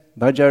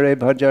bhajare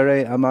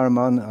bhajare amar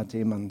man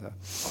ati manda.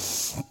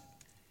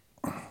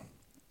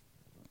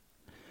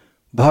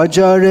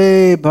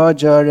 Bhajare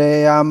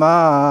bhajare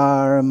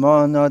amar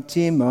man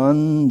ati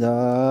manda.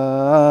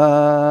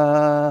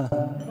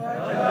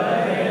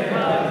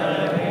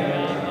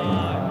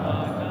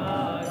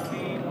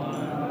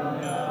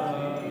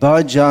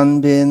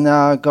 Bhajan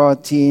bina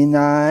gati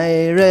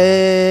nai re.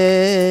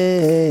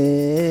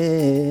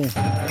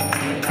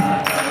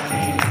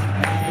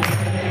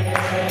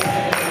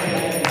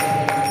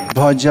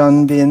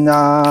 Bhajan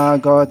bina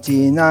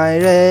gati nai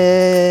re.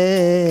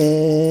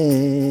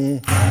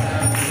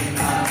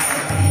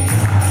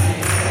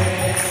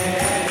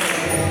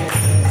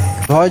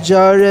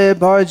 Bhajare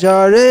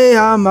bhajare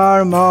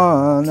amar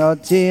man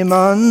ati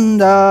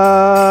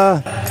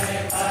manda.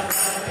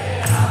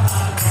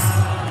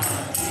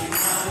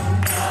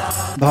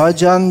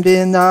 Bhajan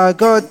bina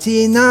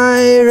gati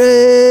nai re.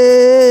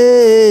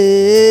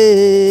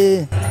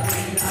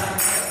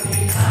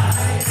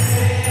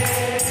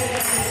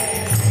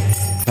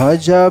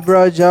 Bhaja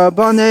braja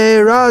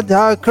bane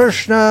Radha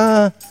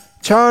Krishna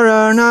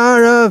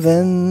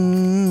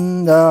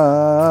Charanaravinda.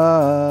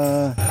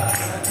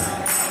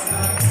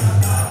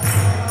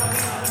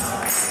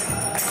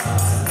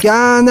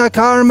 Jnana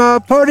karma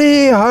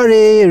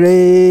parihari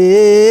re.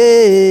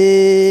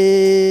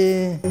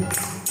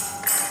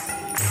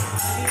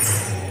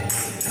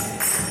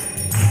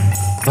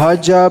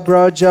 Bhaja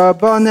braja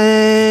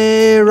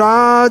bane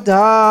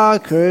Radha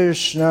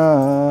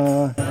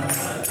Krishna.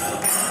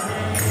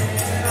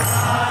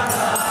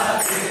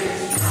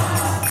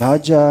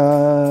 Bhaja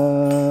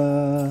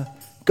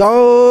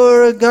Gaur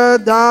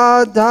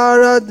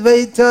Gadadhara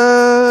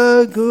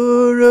Dvaita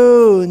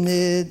Guru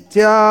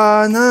Nityananda.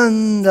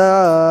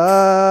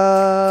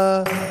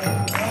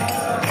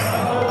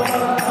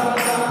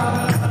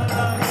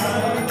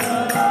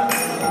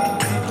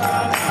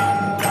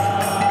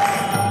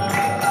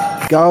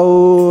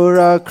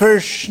 Gaura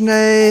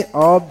Krishna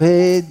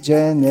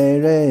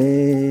Abhijanere.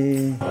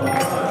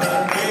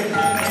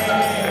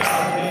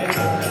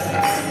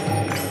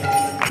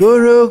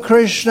 Guru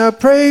Krishna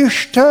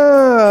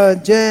Prishta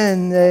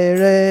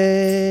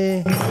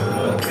Janere.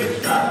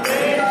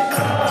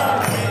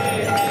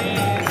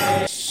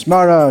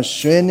 Smara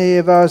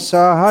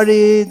Srinivasa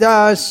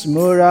Haridas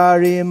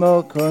Murari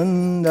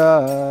Mukunda.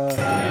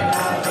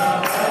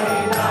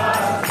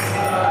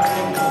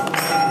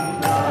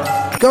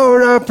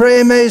 Gaura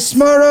Preme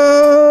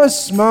Smara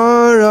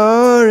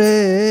Smara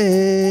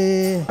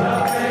Re.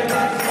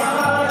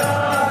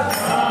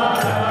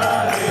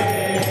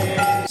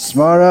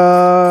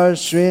 Smara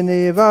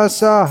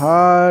Srinivasa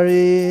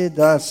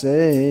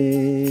Haridase.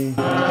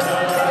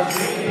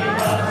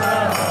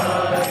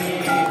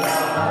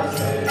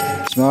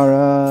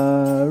 Smara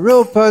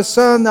Rupa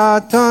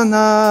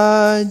Sanatana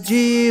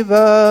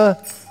Jiva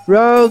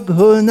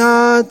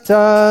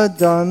Raghunatha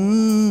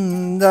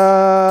Danda.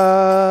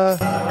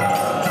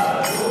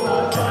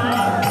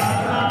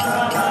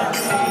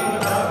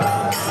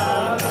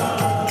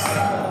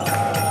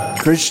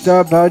 Krishna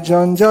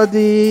bhajan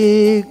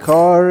jadi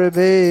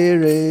karbe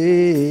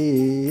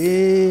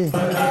re.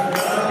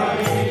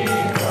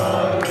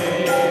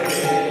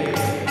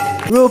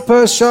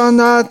 Rupa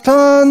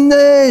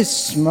sanatane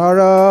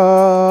smara.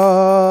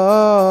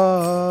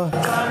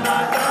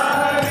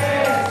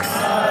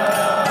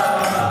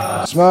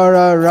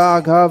 Smara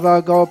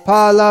Raghava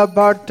Gopala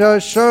Bharta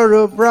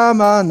Sarup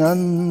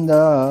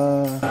Ramananda.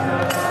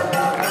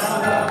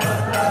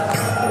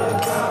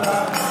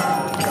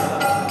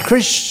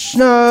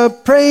 Krishna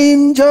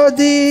Prem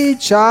Jadi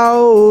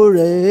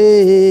Chaure.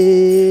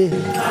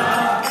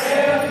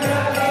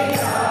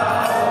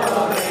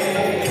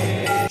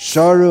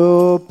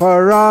 Sarupa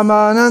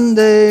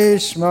Ramanande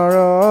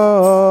Smara.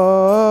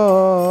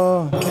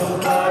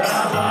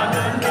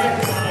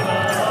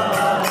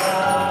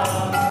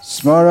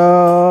 Smara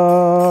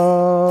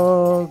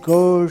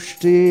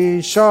Goshti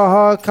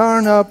Shaha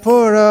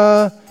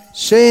Karnapura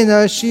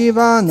Sena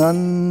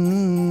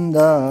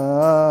Shivananda.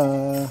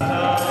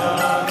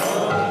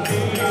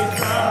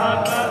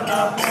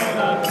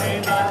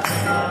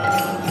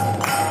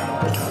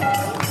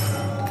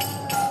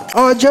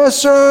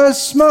 Ajasra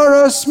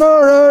Smara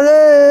Smara Re.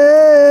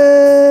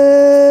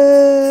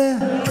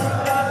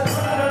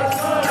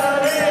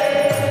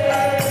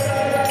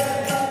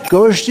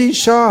 Goshti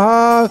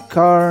Shaha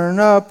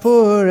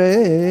Karnapure.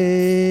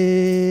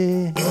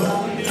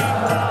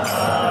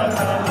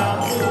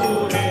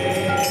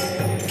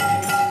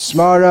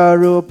 Smara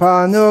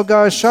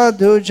Rupanuga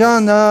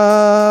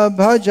Sadhujana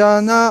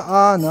Bhajana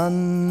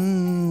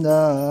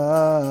Ananda.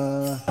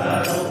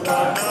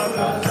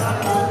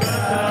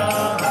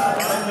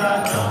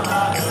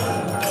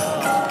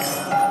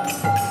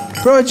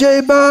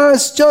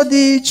 Projebas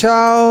Jodi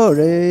Chaure.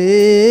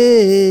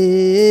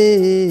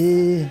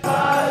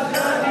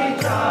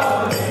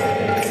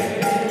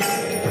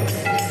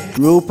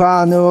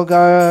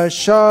 Rupanuga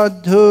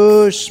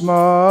Sadhu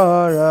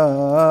Smara.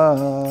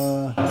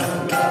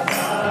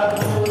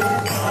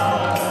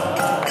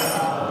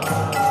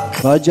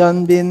 Bhajan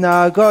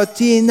bina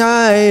gati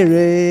nai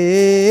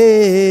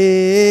re.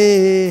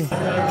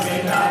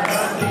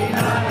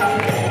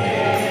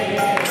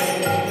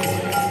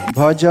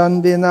 Bhajan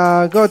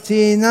bina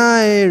gati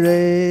nai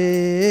re.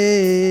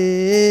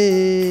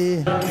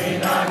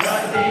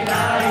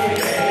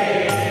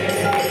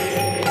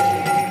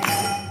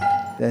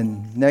 Then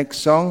next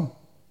song.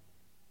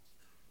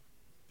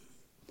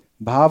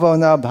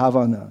 Bhavana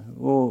Bhavana.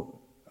 वो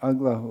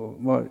अगला हो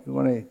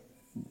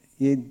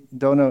ये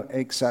दोनों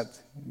एक साथ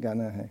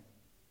गाना है.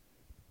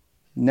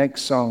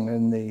 Next song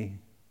in the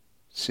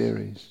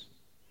series.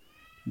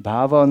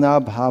 Bhavana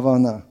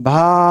Bhavana.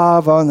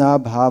 Bhavana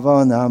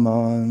Bhavana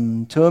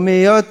man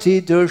tumi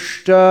ati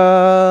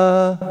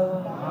dushta.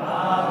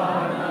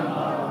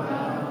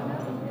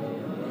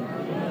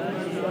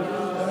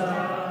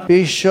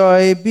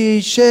 Bishoy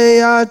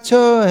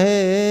bishayato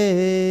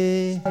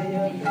hai.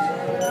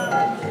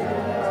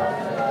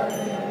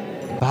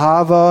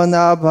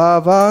 Bhavana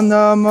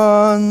Bhavana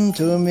man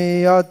tumi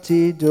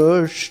ati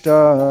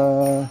dushta.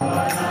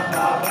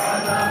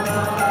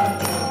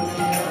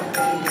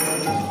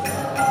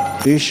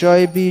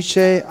 Bishoy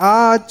bishay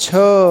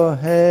acho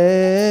hai.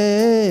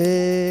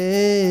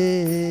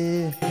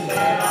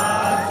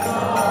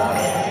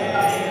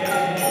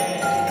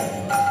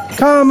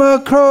 Kama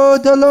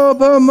krodha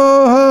lobha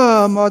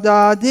moha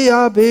madadi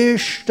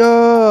abhishta.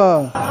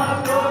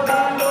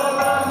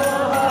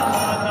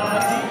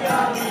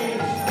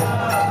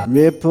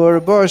 Ripur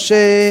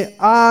boshe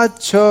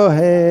acho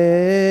hai.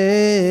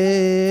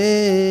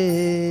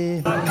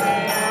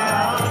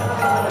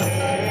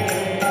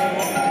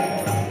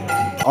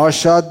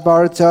 Ashad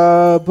bharta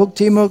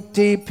bhukti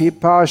mukti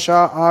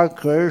pipasha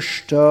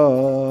akrishta.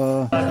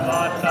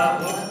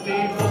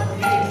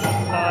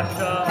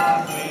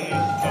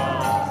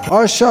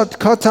 Ashad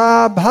katha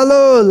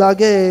bhalo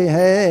lage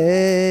hai.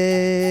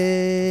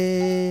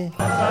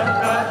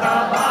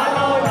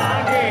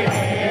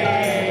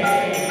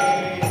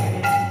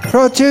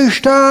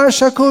 Pratishta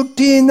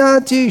shakuti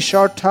nati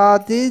shartha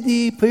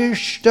didi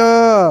pishta.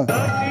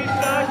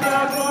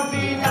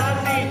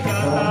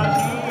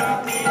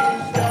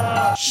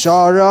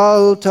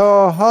 Sharal to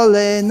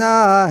hale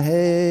na hai.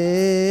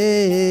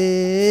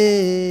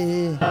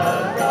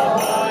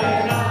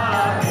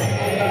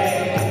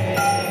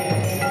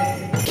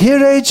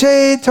 Kire che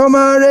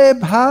tomare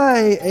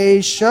bhai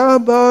esha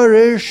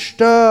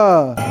barishta.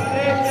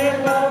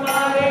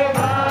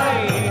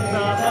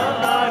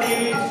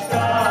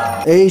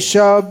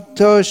 Eshab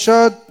to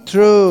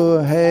shatru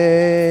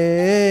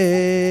hai.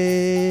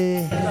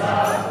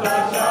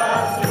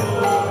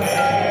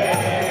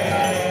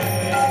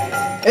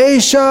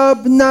 Eshab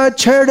na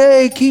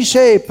chhade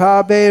kishe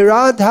pabe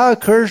Radha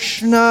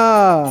Krishna.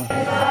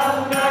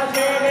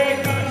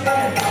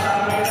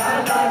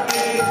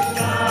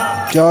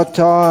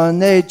 Jata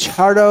ne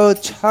chhado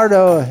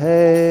chhado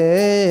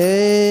hai.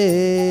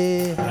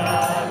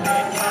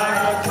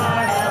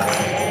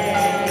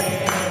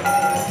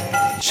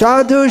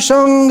 Sadhu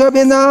sangha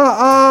bina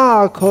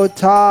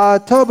akhota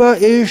taba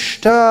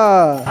ishta.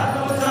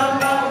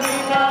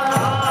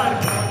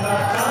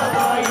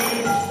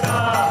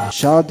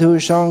 Sadhu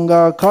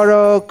sangha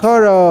karo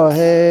karo hai.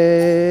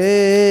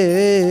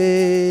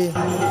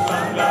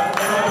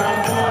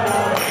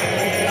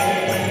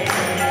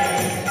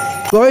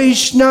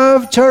 Vaishnav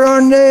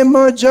charane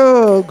majo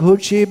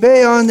ghuchibe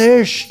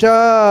anishta.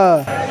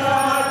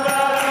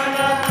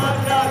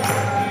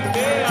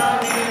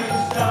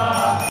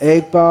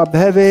 Ek baar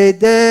bhave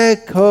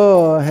dekho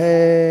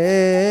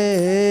hai.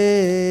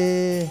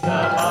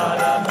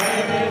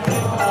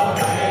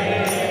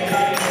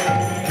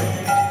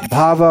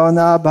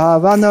 Bhavana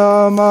Bhavana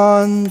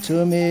man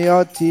tumi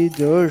ati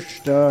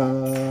dushta.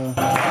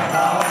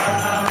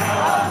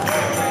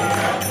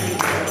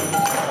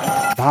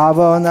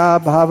 Bhavana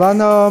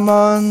Bhavana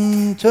man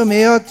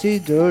tumi ati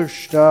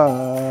dushta.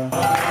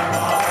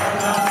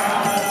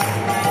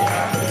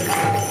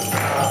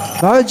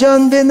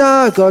 Bhajan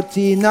bina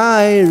gati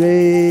nai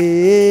re.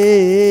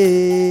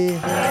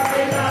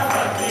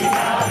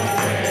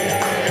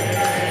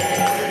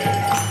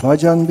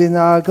 Bhajan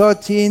bina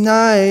gati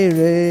nai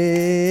re.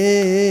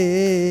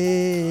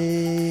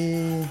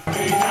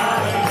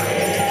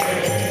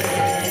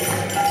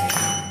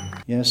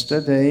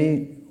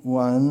 Yesterday,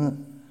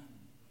 one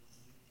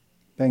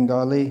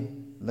Bengali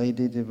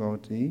lady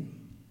devotee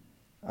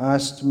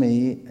asked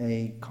me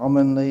a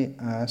commonly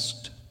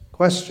asked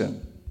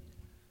question.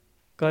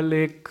 कल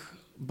एक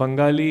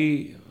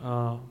बंगाली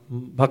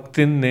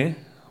भक्तिन ने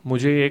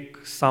मुझे एक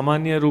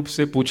सामान्य रूप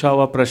से पूछा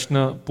हुआ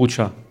प्रश्न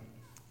पूछा.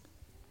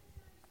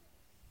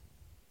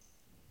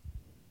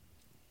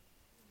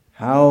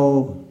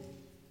 How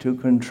to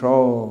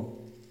control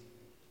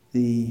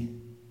the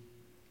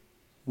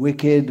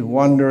wicked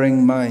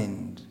wandering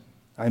mind?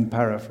 I'm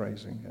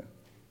paraphrasing here.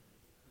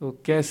 तो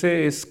कैसे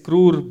इस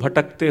क्रूर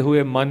भटकते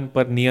हुए मन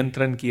पर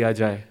नियंत्रण किया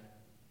जाए?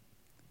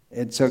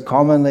 It's a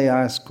commonly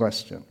asked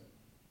question.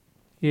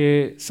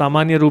 ये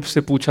सामान्य रूप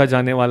से पूछा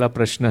जाने वाला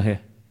प्रश्न है.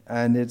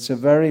 And it's a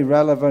very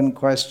relevant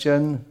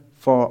question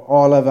for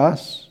all of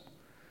us.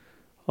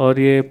 और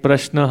ये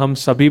प्रश्न हम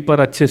सभी पर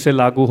अच्छे से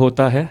लागू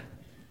होता है.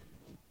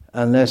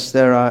 Unless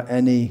there are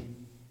any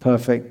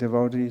perfect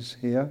devotees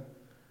here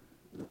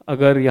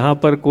अगर यहाँ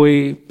पर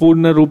कोई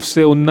पूर्ण रूप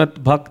से उन्नत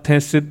भक्त हैं,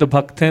 सिद्ध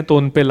भक्त हैं, तो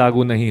उन पे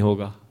लागू नहीं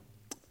होगा.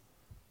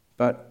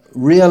 But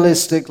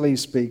realistically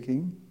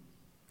speaking,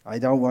 I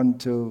don't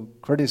want to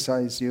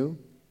criticize you,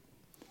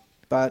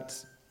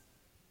 but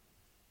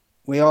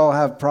we all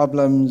have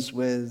problems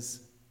with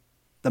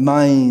the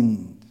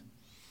mind.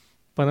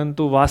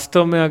 परंतु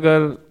वास्तव में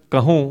अगर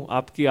कहूँ,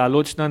 आपकी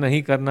आलोचना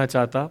नहीं करना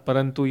चाहता,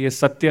 परंतु ये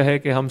सत्य है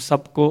कि हम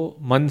सबको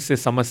मन से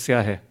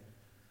समस्या है.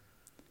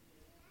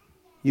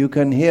 You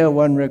can hear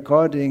one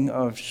recording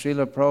of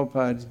Srila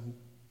Prabhupada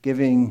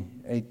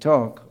giving a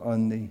talk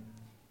on the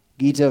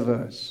Gita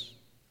verse,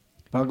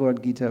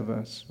 Bhagavad Gita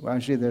verse. Well,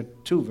 actually, there are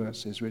two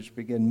verses which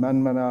begin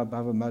Manmana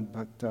Bhavamad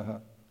Bhaktaha.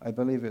 I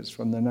believe it's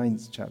from the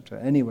 9th chapter.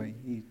 Anyway,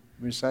 he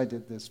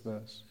recited this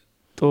verse.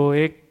 तो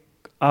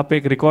आप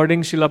एक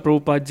recording शिला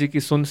प्रभुपाद जी की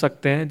सुन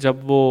सकते हैं जब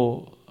वो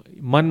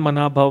मन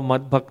मना भव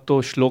मद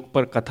भक्तो श्लोक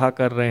पर कथा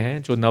कर रहे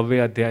हैं, जो 9वें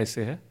अध्याय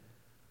से है.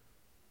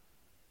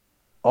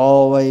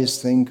 Always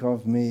think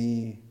of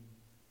me,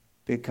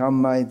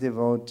 become my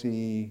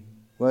devotee,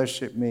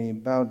 worship me,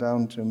 bow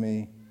down to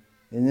me.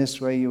 In this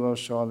way you will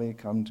surely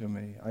come to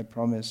me. I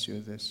promise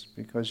you this,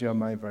 because you are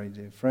my very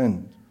dear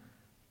friend.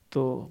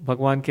 तो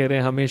भगवान कह रहे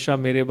हैं हमेशा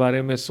मेरे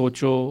बारे में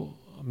सोचो,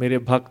 मेरे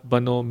भक्त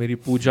बनो, मेरी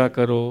पूजा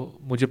करो,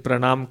 मुझे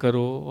प्रणाम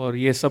करो, और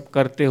ये सब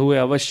करते हुए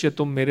अवश्य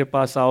तुम मेरे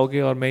पास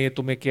आओगे, और मैं ये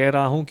तुम्हें कह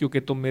रहा हूँ क्योंकि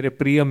तुम मेरे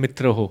प्रिय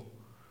मित्र हो.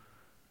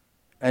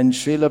 And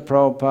Srila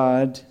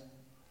Prabhupada,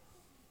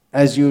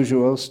 as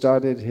usual,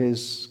 started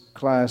his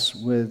class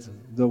with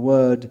the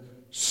word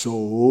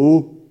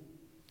so.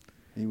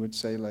 He would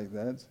say like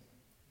that.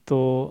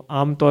 तो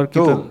आमतौर की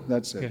तरह,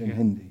 that's it in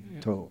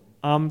Hindi. To.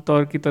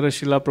 आमतौर की तरह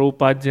शिला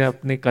प्रभुपाद जी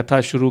अपनी कथा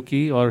शुरू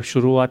की और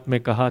शुरुआत में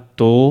कहा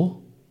तो.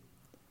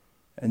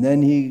 And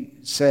then he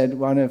said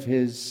one of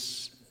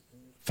his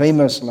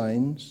famous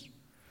lines.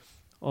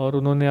 और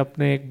उन्होंने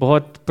अपने एक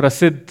बहुत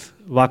प्रसिद्ध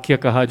वाक्य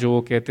कहा जो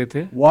वो कहते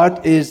थे.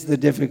 What is the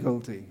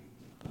difficulty?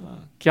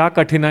 क्या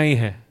कठिनाई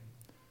है?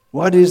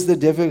 What is the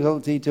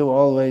difficulty to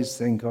always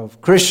think of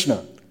Krishna?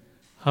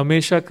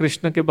 हमेशा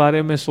कृष्ण के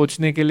बारे में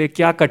सोचने के लिए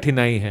क्या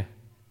कठिनाई है?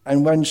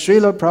 And when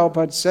Srila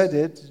Prabhupada said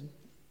it,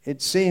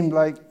 it seemed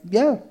like,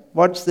 yeah,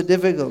 what's the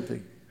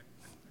difficulty?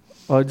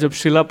 और जब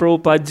शिला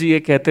प्रभुपाद जी ये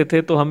कहते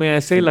थे तो हमें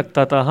ऐसे ही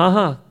लगता था, हाँ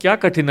हाँ क्या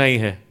कठिनाई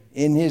है.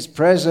 In his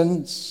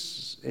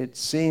presence, it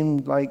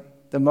seemed like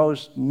the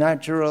most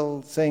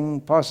natural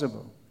thing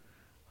possible.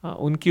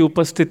 उनकी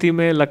उपस्थिति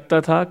में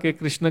लगता था कि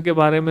कृष्ण के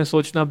बारे में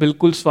सोचना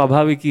बिल्कुल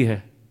स्वाभाविक ही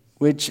है.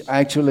 Which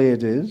actually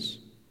it is.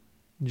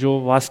 जो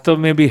वास्तव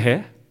में भी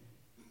है.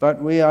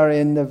 But we are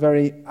in the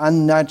very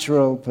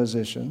unnatural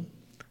position.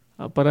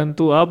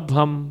 परंतु अब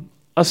हम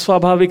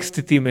अस्वाभाविक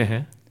स्थिति में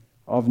हैं.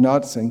 Of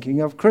not thinking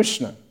of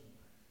Krishna.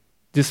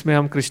 जिसमें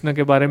हम कृष्ण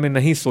के बारे में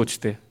नहीं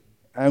सोचते.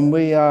 And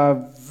we are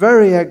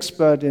very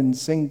expert in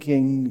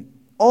thinking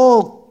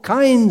all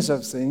kinds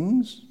of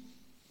things.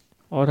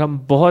 और हम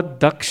बहुत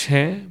दक्ष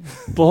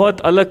हैं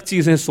बहुत अलग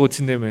चीजें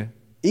सोचने में.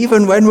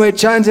 Even when we're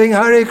chanting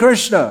Hare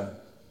Krishna.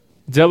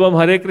 जब हम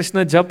हरे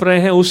कृष्ण जप रहे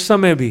हैं उस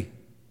समय भी.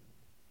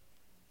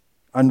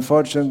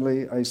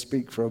 Unfortunately, I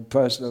speak from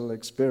personal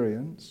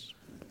experience.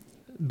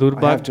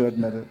 I have to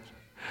admit it.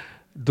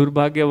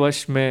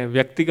 दुर्भाग्यवश मैं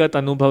व्यक्तिगत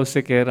अनुभव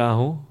से कह रहा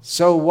हूँ.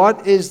 So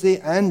what is the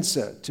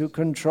answer to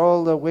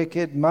control the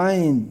wicked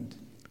mind?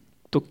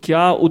 तो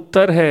क्या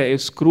उत्तर है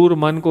इस क्रूर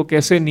मन को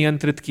कैसे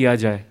नियंत्रित किया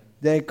जाए?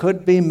 There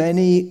could be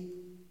many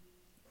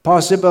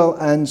possible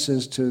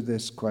answers to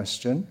this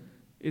question.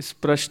 इस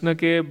प्रश्न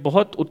के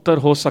बहुत उत्तर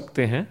हो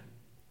सकते हैं.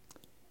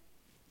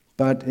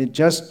 But it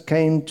just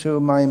came to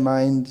my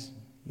mind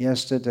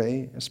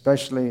yesterday,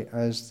 especially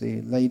as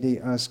the lady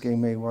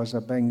asking me was a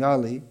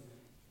Bengali,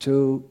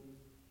 to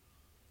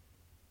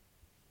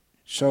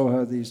show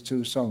her these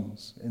two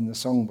songs in the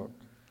songbook.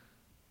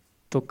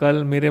 तो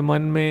कल मेरे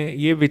मन में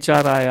ये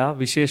विचार आया,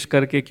 विशेष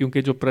करके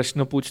क्योंकि जो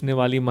प्रश्न पूछने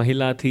वाली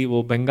महिला थी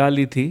वो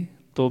बंगाली थी,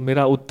 तो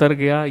मेरा उत्तर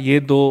गया ये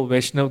 2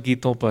 वैष्णव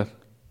गीतों पर.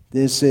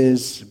 This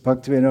is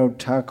Bhaktivinodaand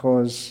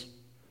Thakur's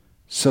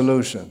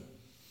solution.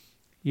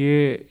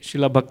 ये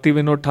श्रीला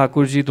भक्तिविनोद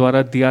ठाकुर जी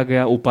द्वारा दिया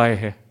गया उपाय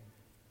है.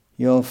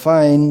 You'll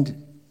find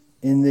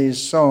in these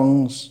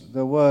songs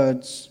the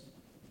words,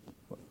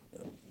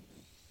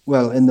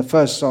 well, in the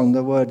first song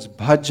the words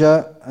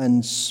bhaja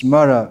and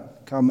smara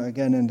come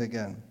again and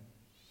again.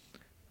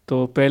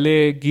 तो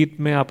पहले गीत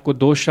में आपको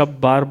 2 शब्द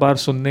बार बार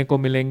सुनने को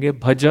मिलेंगे,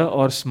 भज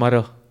और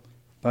स्मर.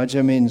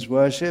 Bhaja means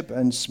worship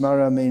and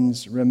smara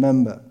means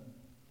remember.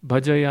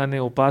 भज यानी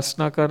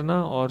उपासना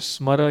करना और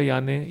स्मर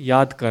यानी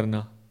याद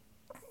करना.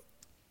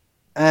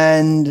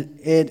 And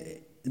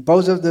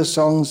both of the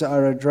songs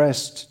are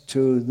addressed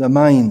to the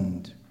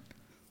mind.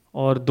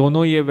 और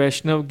दोनों ये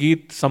वैष्णव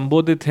गीत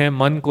संबोधित हैं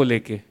मन को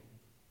लेके.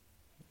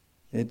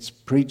 It's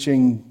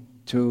preaching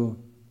to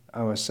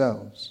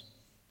ourselves.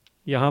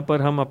 यहाँ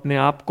पर हम अपने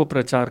आप को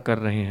प्रचार कर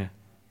रहे हैं.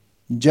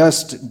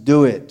 Just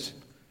do it.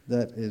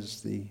 That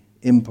is the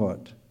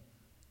import.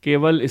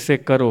 केवल इसे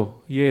करो,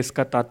 ये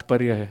इसका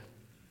तात्पर्य है.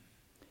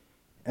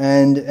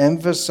 And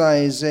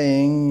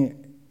emphasizing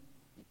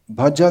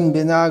bhajan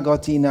bina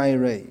gati nai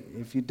re.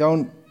 If you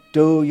don't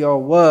do your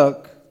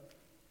work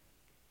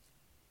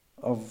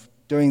of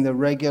doing the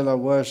regular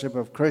worship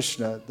of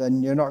Krishna,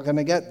 then you're not going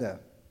to get there.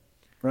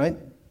 Right?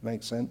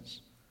 Makes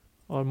sense.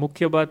 और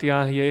मुख्य बात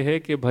यहाँ ये है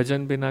कि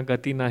भजन बिना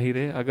गति ना ही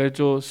रहे. अगर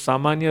जो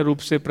सामान्य रूप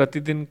से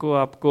प्रतिदिन को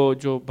आपको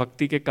जो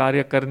भक्ति के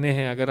कार्य करने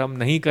हैं, अगर हम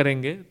नहीं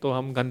करेंगे तो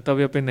हम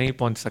गंतव्य पे नहीं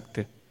पहुंच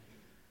सकते.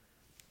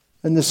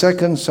 And the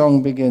second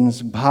song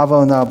begins,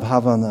 Bhavana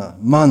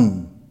Bhavana,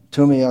 Man,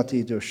 Tumi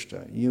Ati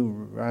Dushta,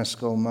 you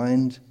rascal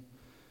mind,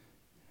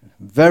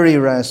 very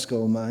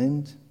rascal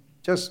mind,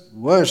 just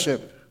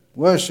worship,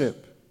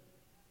 worship.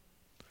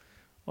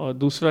 और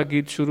दूसरा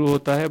गीत शुरू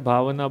होता है,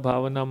 भावना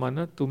भावना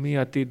मन तुम्ही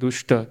अति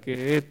दुष्ट,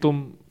 कि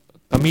तुम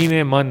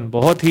कमीने मन,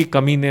 बहुत ही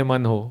कमीने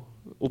मन हो,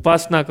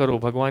 उपासना करो,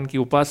 भगवान की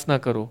उपासना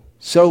करो.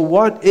 So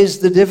what is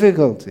the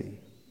difficulty?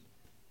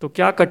 तो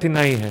क्या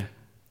कठिनाई है?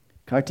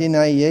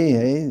 कठिनाई ये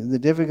है, the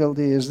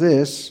difficulty is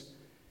this,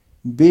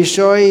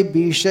 Bishoy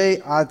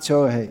Bishay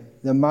Acho hai.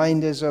 The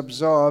mind is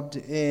absorbed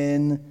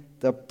in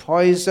the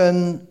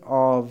poison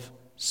of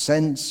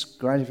sense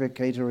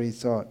gratificatory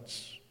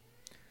thoughts.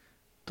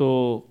 तो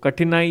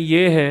कठिनाई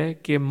ये है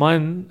कि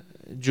मन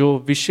जो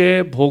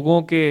विषय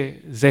भोगों के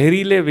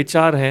जहरीले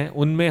विचार हैं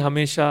उनमें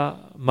हमेशा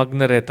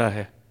मग्न रहता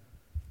है.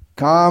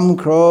 काम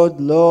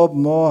क्रोध लोभ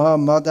मोह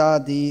मद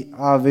आदि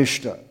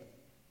आविष्ट.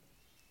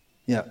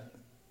 Yeah,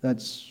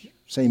 that's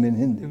same in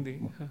Hindi.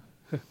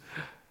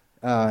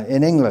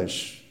 In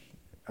English,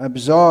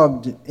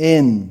 absorbed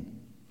in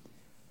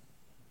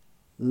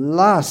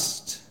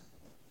lust,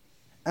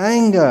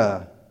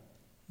 anger,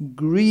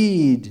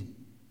 greed,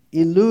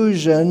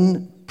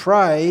 illusion,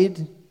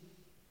 pride,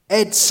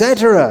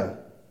 etc.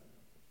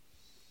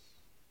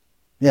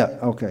 Yeah,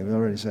 okay, we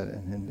already said it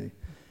in Hindi.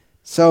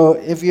 So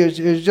if you're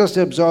just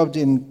absorbed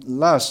in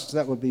lust,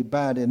 that would be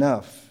bad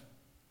enough.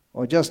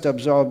 Or just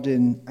absorbed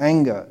in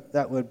anger,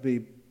 that would be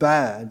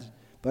bad.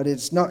 But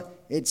it's not,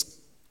 it's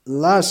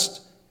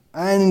lust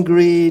and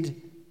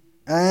greed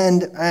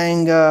and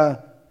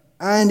anger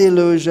and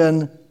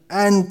illusion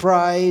and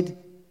pride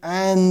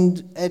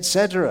and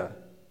etc.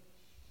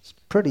 It's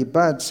a pretty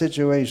bad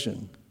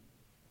situation.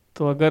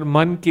 तो अगर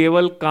मन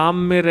केवल काम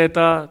में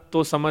रहता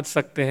तो समझ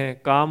सकते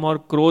हैं, काम और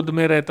क्रोध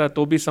में रहता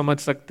तो भी समझ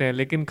सकते हैं,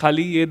 लेकिन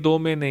खाली ये दो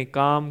में नहीं,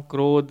 काम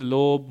क्रोध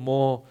लोभ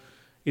मोह,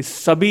 इस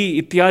सभी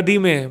इत्यादि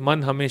में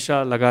मन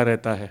हमेशा लगा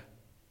रहता है.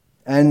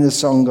 And the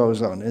song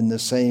goes on in the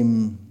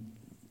same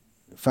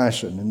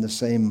fashion, in the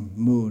same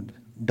mood,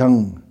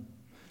 dung.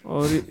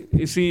 और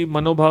इसी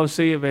मनोभाव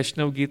से ये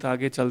वैष्णव गीत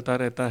आगे चलता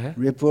रहता है.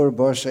 Ripur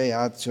boshe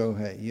atcho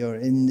hai. You're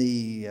in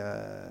the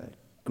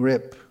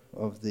grip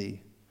of the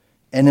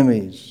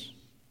enemies.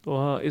 तो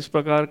हाँ, इस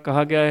प्रकार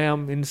कहा गया है,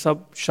 हम इन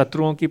सब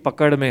शत्रुओं की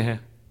पकड़ में हैं.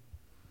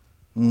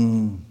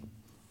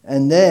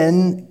 And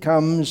then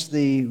comes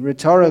the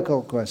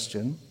rhetorical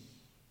question.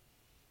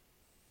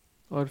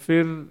 और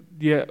फिर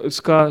ये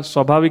इसका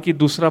स्वाभाविक ही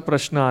दूसरा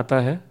प्रश्न आता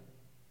है.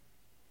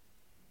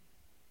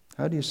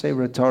 How do you say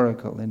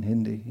rhetorical in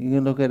Hindi? You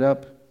can look it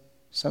up.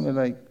 Something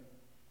like,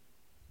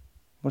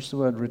 what's the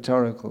word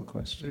rhetorical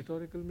question?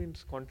 Rhetorical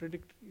means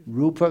contradictory.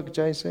 Rupak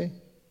jaise?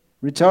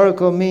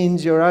 Rhetorical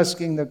means you're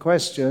asking the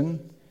question,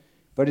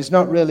 but it's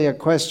not really a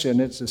question,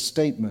 it's a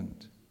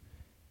statement.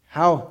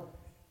 How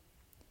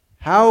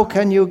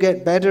can you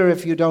get better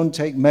if you don't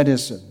take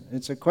medicine?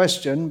 It's a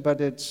question,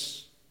 but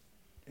it's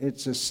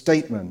a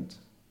statement.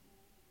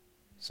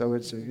 So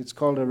it's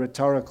called a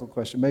rhetorical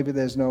question. Maybe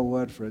there's no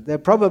word for it. There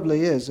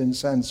probably is in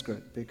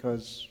Sanskrit,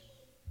 because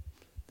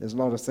there's a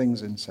lot of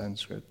things in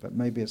Sanskrit, but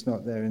maybe it's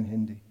not there in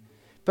Hindi.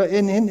 But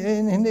in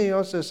Hindi you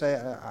also say,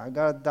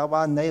 agar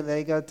dawa nahi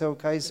lega to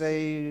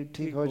kaise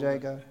theek ho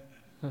jayega.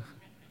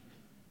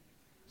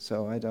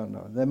 So I don't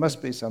know. There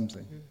must be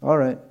something. All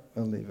right,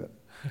 I'll leave it.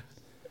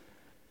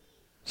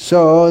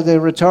 So the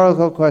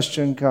rhetorical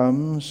question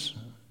comes,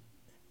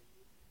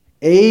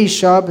 E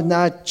shab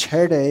na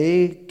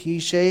chede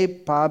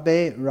kishe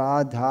pabe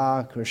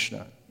Radha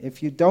Krishna.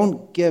 If you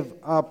don't give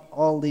up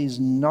all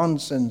these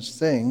nonsense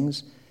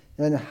things,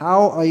 then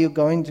how are you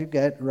going to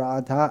get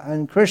Radha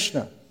and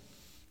Krishna?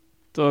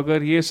 तो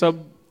अगर ये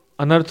सब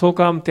अनर्थों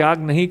का हम त्याग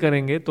नहीं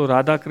करेंगे तो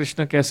राधा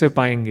कृष्ण कैसे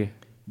पाएंगे?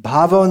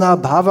 Bhavana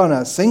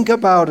bhavana, think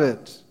about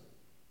it.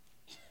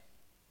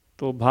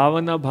 तो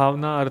भावना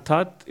भावना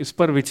अर्थात इस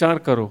पर विचार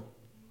करो.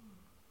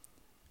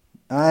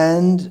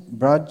 And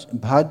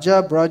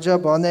bhaja braja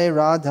bane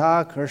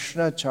Radha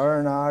Krishna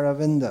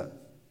charana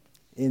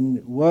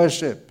in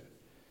worship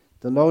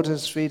the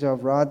lotus feet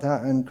of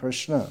Radha and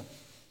Krishna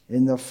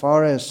in the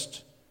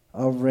forest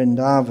of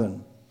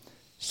Vrindavan.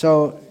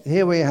 So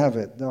here we have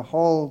it,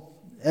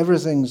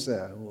 everything's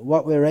there.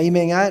 What we're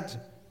aiming at,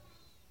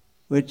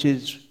 which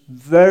is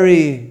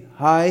very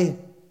high.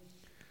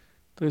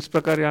 तो इस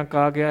प्रकार यहाँ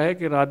कहा गया है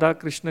कि राधा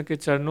कृष्ण के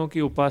चरणों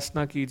की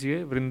उपासना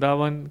कीजिए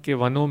वृंदावन के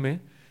वनों में.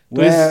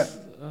 तो Where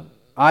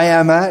I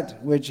am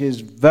at, which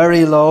is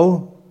very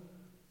low.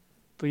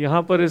 तो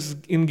यहाँ पर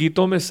इन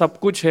गीतों में सब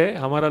कुछ है.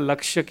 हमारा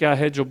लक्ष्य क्या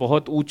है जो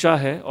बहुत ऊंचा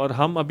है, और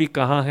हम अभी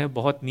कहाँ हैं,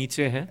 बहुत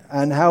नीचे हैं.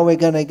 And how we're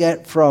going to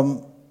get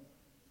from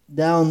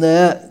down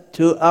there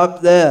to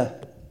up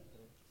there.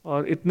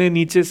 और इतने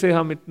नीचे से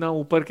हम इतना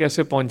ऊपर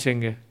कैसे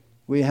पहुंचेंगे?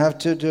 We have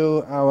to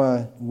do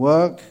our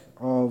work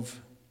of,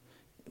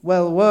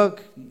 well,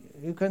 work,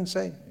 you can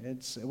say,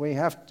 we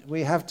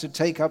have to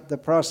take up the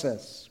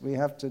process. We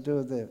have to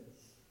do the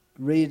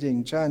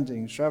reading,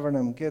 chanting,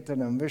 shravanam,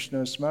 kirtanam,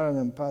 Vishnu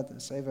smaranam, pada,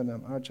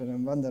 sevanam,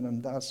 archanam,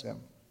 vandanam, dasyam.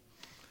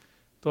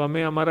 तो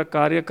हमें हमारा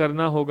कार्य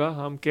करना होगा.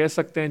 हम कह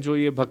सकते हैं जो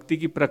ये भक्ति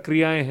की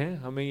प्रक्रियाएं हैं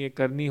हमें ये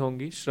करनी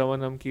होंगी,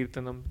 श्रवणम,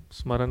 कीर्तनम,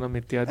 स्मरणम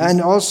इत्यादि.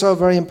 And also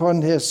very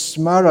important here,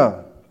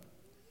 smara.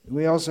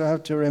 We also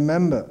have to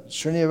remember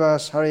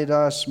Srinivas,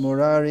 Haridas,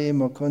 Murari,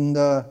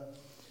 Mukunda,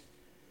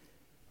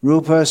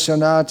 Rupa,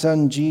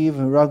 Sanatan, Jeev,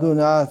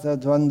 Raghunatha,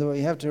 Dvandva.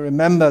 We have to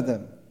remember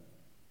them.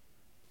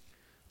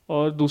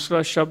 और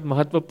दूसरा शब्द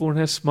महत्वपूर्ण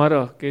है स्मर,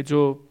 के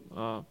जो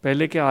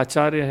पहले के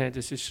आचार्य हैं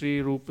जैसे श्री,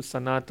 रूप,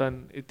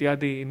 सनातन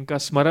इत्यादि, इनका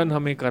स्मरण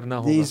हमें करना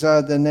होगा. These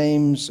are the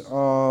names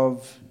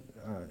of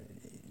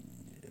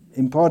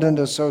important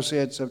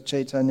associates of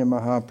Chaitanya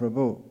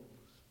Mahaprabhu.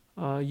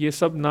 ये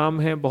सब नाम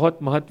हैं बहुत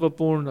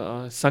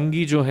महत्वपूर्ण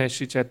संगी जो हैं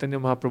श्री चैतन्य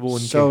महाप्रभु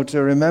उनके. So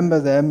to remember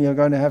them, you're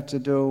going to have to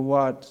do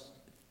what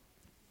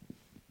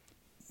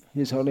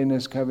His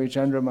Holiness Kavi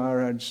Chandra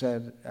Maharaj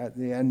said at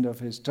the end of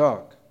his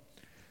talk.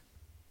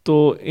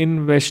 तो इन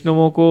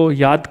वैष्णवों को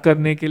याद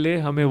करने के लिए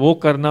हमें वो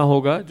करना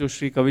होगा जो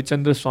श्री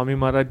कविचंद्र स्वामी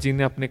महाराज जी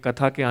ने अपने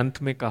कथा के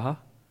अंत में कहा.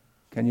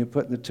 Can you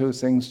put the two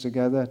things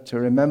together? To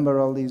remember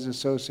all these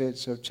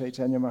associates of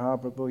Chaitanya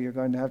Mahaprabhu, you're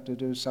going to have to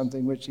do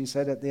something which he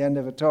said at the end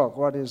of a talk.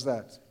 What is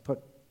that? Put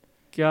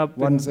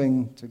one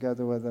thing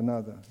together with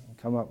another and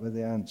come up with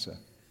the answer.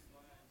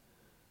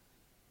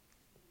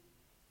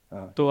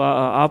 तो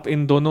आप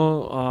इन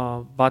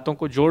दोनों बातों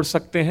को जोड़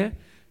सकते हैं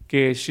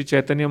कि श्री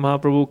चैतन्य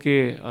महाप्रभु के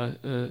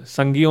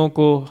संगियों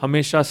को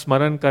हमेशा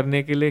स्मरण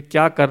करने के लिए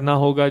क्या करना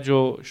होगा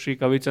जो श्री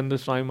कविचंद्र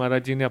स्वामी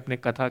महाराज जी ने अपने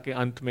कथा के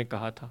अंत में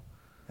कहा था.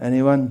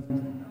 Anyone?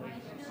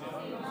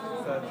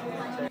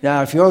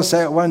 Yeah, if you all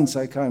say it once,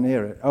 I can't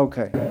hear it.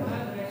 Okay.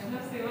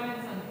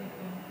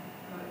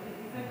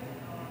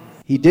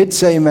 He did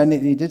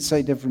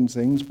say different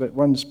things, but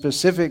one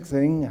specific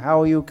thing,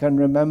 how you can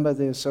remember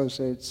the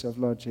associates of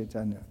Lord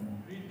Chaitanya.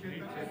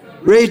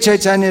 Read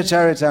Chaitanya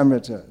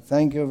Charitamrita.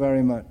 Thank you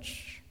very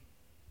much.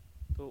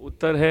 तो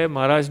उत्तर है,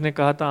 महाराज ने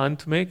कहा था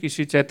अंत में कि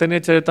श्री चैतन्य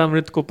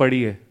चरितामृत को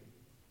पढ़िए.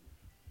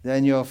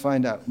 Then you'll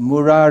find out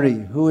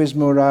Murari. Who is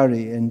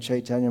Murari in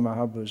Chaitanya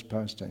Mahaprabhu's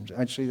pastimes?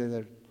 Actually, there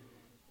are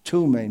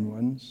two main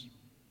ones.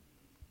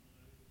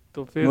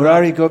 तो फिर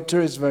Murari Gupta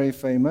is very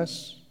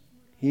famous.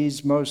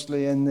 He's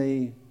mostly in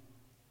the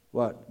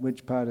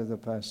which part of the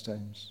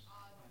pastimes?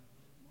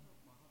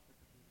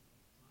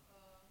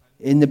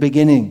 In the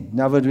beginning,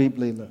 Navadvip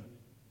Leela.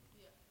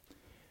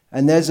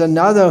 And there's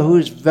another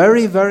who's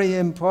very, very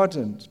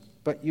important,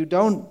 but you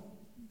don't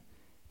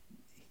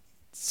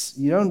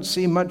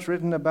see much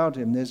written about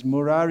him. There's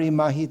Murari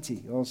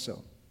Mahiti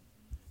also.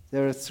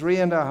 There are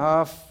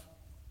 3.5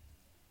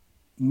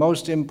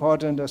 most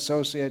important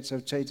associates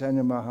of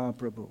Chaitanya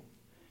Mahaprabhu.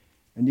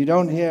 And you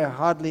don't hear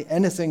hardly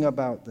anything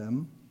about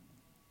them.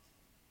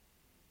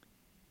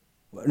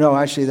 No,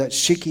 actually that's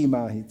Shiki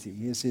Mahiti.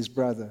 He's his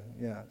brother.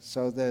 Yeah.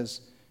 So there's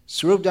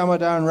Swarup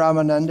Damodar and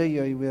Ramananda,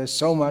 you hear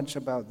so much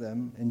about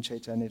them in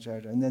Chaitanya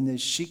Charita. And then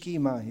there's Shiki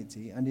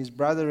Mahiti, and his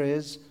brother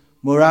is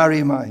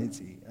Murari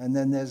Mahiti. And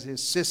then there's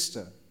his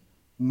sister,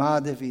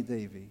 Madhavi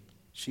Devi.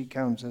 She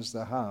counts as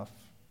the half.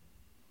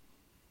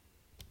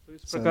 तो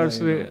इस प्रकार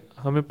से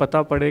हमें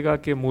पता पड़ेगा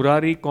कि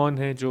मुरारी कौन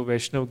है, जो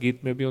वैष्णव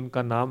गीत में भी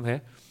उनका नाम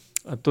है.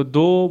 तो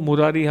दो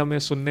मुरारी हमें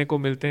सुनने को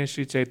मिलते हैं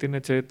श्री चैतन्य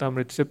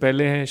चरितामृत से.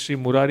 पहले हैं श्री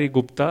मुरारी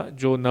गुप्ता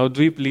जो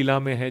नवद्वीप लीला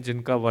में है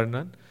जिनका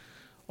वर्णन,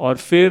 और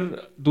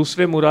फिर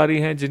दूसरे मुरारी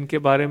हैं जिनके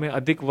बारे में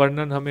अधिक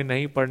वर्णन हमें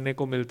नहीं पढ़ने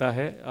को मिलता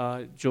है,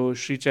 जो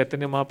श्री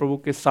चैतन्य महाप्रभु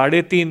के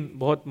 3.5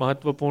 बहुत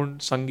महत्वपूर्ण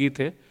संगी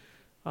थे,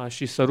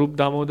 श्री स्वरूप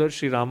दामोदर,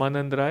 श्री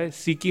रामानंद राय,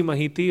 सीकी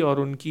महिती और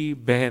उनकी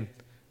बहन.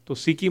 तो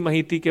सीकी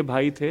महिती के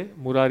भाई थे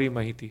मुरारी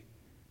महिती.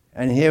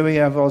 And here we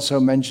have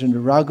also mentioned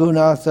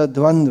Raghunatha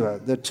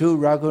Dvandva, the two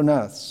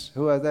Raghunaths.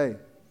 Who are they?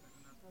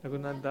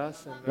 Raghunath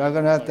Das and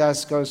Raghunath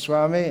Das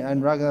Goswami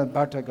and Raghunath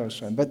Bhatta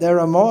Goswami. But there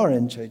are more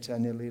in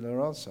Chaitanya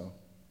Leela also.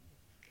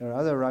 There are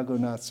other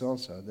Raghunaths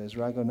also. There's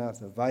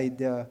Raghunatha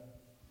Vaidya,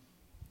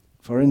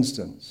 for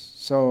instance.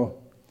 So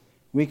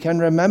we can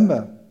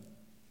remember.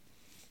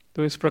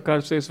 तो इस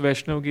प्रकार से इस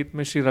वैष्णव गीत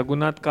में श्री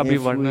रघुनाथ का भी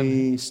वर्णन है.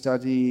 If we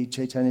study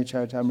Chaitanya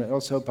Charitamrita,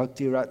 also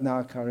Bhakti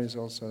Ratnakar is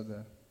also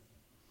there.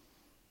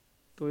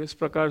 तो इस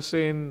प्रकार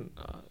से इन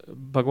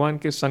भगवान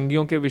के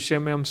संगियों के विषय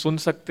में हम सुन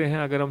सकते हैं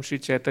अगर हम श्री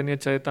चैतन्य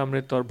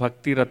चरितामृत और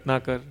भक्ति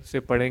रत्नाकर से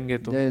पढ़ेंगे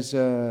तो. There's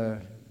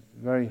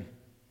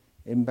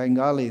in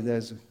Bengali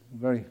there's a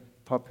very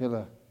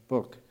popular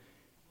book,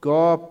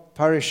 Gaur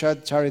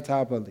Parishad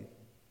Charitabali.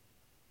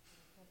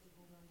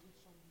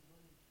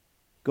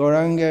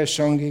 Gauranga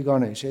Shangi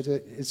Ganesh.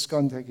 It's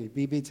gone থেকে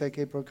বিবি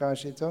থেকে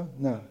প্রকাশিত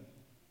না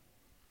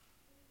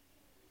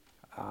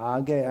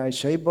আগে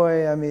সেই বই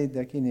আমি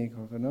দেখিনি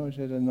কখনো,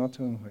 সেটা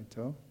নতুন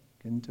হয়তো,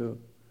 কিন্তু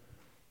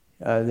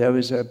there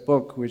was a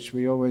book which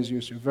we always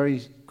used, very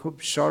খুব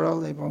সরল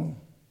এবং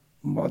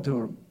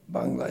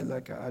Bangla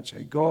Leka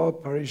Ache. Gaur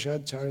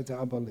Parishad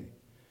Charitabali.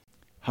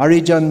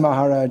 Harijan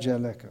Maharaja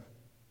Leka.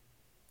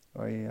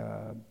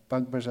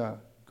 Bagbaza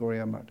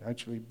Goriamat.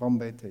 Actually,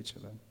 Bombay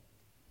Techalan.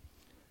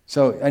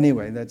 So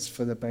anyway, that's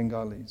for the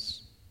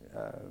Bengalis.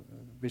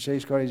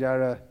 Vishesh Kore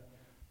Jara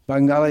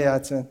Bengali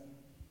achen.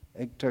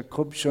 Ekta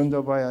khub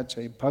sundar boi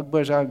ache.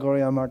 Bagbaza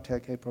Goriamat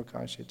Theke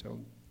Prakashito.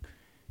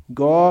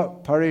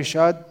 Gaur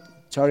Parishad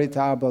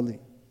Charitabali.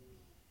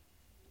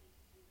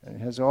 It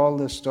has all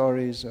the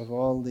stories of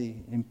all the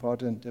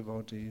important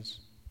devotees.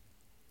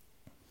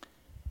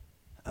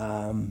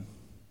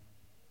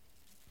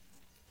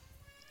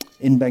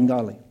 In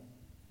Bengali.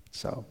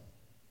 So,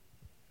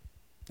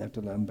 you have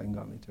to learn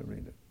Bengali to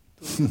read it.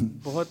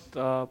 बहुत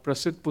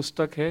प्रसिद्ध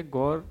पुस्तक है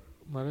गौर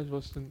महाराज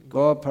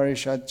गौर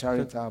परिषद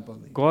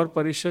चरितावली. गौर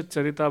परिषद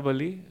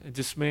चरितावली,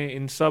 जिसमें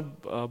इन सब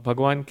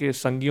भगवान के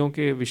संगियों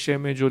के विषय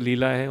में जो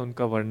लीला है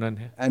उनका वर्णन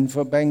है. And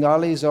for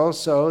Bengalis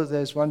also,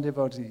 there's one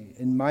devotee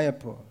in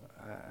Mayapur.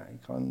 I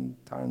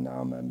can't tar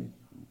naam.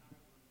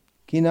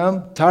 Ki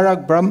naam?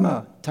 Tarak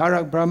Brahma.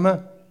 Tarak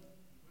Brahma.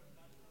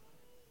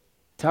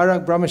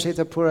 Tarak Brahma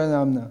Sheta Pura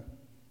Namna.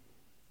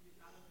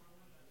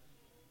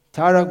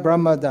 Tarak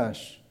Brahma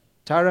Das.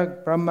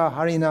 Tarak Brahma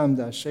Harinam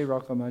Das. Shri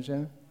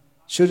Rakamaja.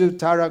 Shudu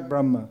Tarak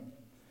Brahma.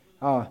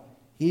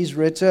 He's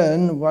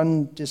written,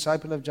 one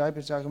disciple of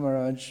Jayapataka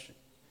Maharaj,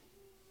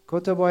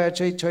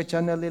 Kotaboyache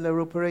Chaitanya Lila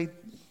Rupari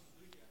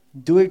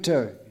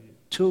Duita,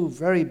 two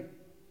very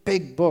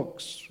big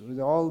books with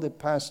all the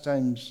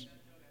pastimes.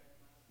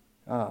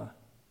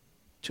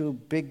 Two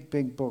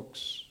big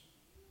books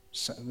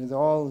with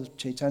all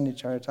Chaitanya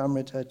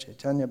Charitamrita,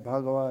 Chaitanya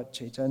Bhagavat,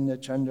 Chaitanya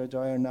Chandra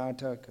Daya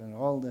Natak, and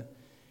all the.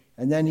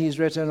 And then he's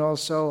written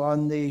also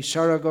on the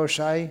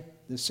Sharagoshai,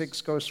 the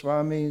 6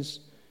 Goswamis.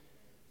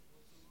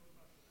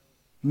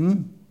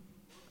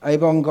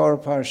 Aibon Gaur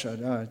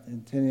Parshad.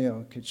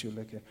 Tineo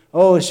Kichulake.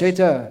 Oh,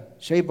 Sheta,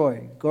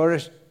 Sheboy,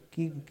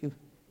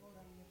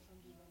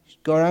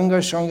 Gauranga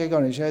Shonge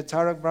Goni.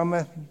 Tarak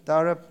Brahma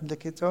Darab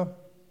Likito.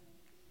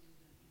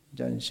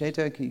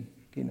 Sheta Ki.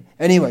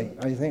 Anyway,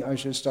 I think I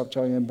should stop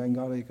talking in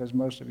Bengali because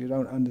most of you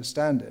don't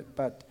understand it.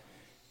 But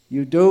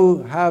you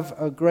do have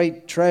a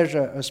great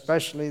treasure,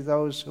 especially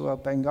those who are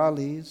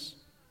Bengalis.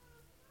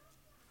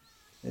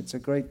 It's a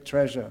great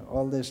treasure,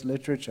 all this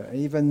literature.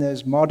 Even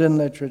there's modern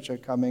literature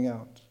coming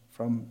out,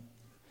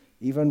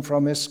 even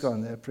from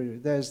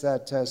ISKCON. There's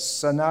that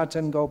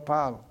Sanatan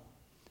Gopal,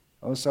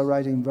 also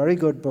writing very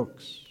good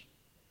books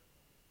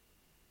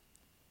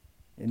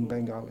in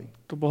Bengali.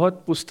 तो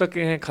बहुत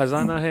पुस्तकें हैं,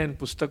 खजाना है इन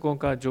पुस्तकों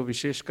का जो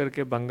विशेष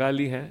करके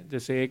बंगाली हैं.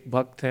 जैसे एक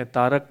भक्त हैं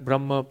तारक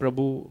ब्रह्म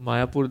प्रभु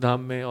मायापुर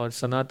धाम में, और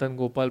सनातन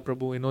गोपाल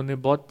प्रभु, इन्होंने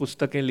बहुत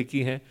पुस्तकें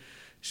लिखी हैं.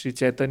 श्री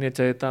चैतन्य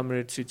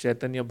चरितामृत, श्री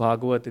चैतन्य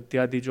भागवत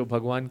इत्यादि जो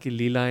भगवान की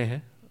लीलाएं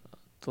हैं,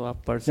 तो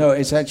आप पढ़ सकते हैं. No,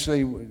 it's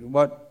actually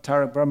what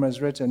Tarak Brahma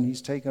has written.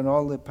 He's taken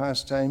all the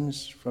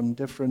pastimes from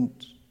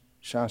different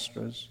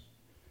shastras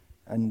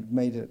and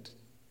made it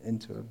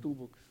into 2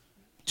 books.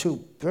 2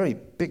 very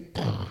big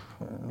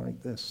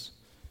like this.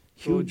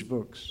 Huge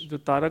books. जो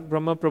तारक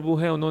ब्रह्म प्रभु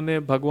हैं, उन्होंने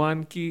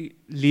भगवान की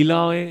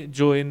लीलाएं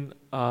जो इन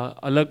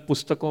अलग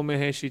पुस्तकों में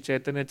है, श्री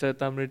चैतन्य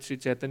चरितामृत, श्री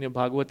चैतन्य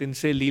भागवत,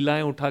 इनसे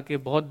लीलाएं उठा के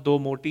बहुत 2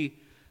 मोटी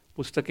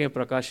पुस्तकें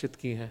प्रकाशित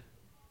की हैं.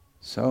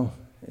 So,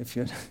 if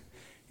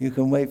you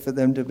can wait for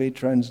them to be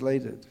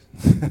translated.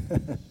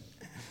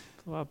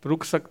 तो आप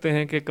रुक सकते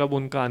हैं कि कब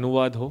उनका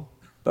अनुवाद हो.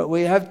 But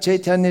we have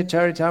Chaitanya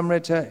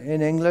Charitamrita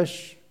in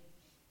English.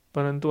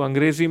 परंतु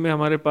अंग्रेजी में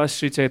हमारे पास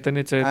श्री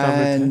चैतन्य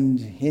चरितामृत है. And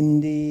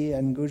Hindi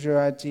and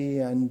Gujarati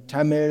and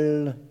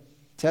Tamil,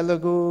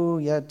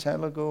 Telugu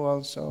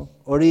also,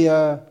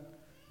 Oriya,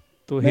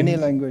 many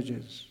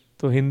languages.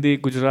 तो हिंदी,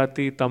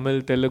 गुजराती,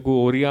 तमिल, तेलुगु,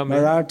 ओरिया में.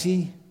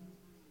 Marathi,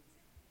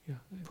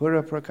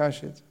 Pura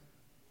Prakashit.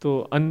 तो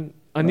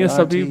अन्य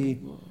सभी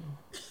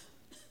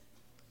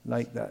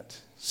like that.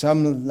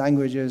 Some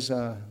languages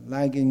are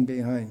lagging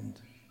behind.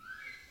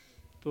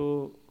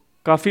 तो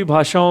काफी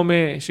भाषाओं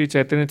में श्री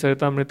चैतन्य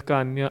चरितामृत का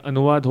अन्य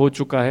अनुवाद हो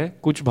चुका है,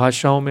 कुछ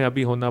भाषाओं में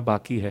अभी होना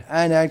बाकी है.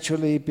 And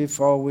actually,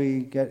 before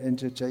we get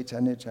into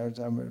Chaitanya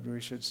Charitamrita,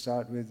 we should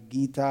start with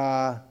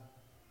Gita,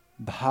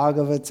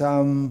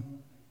 Bhagavatam,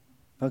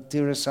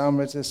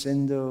 Bhaktivinodaand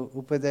Sindhu,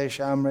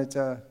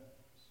 Upadeshamrita.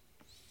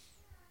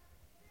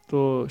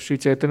 तो श्री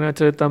चैतन्य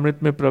चरितामृत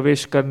में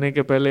प्रवेश करने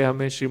के पहले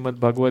हमें Shrimad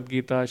Bhagavad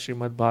Gita,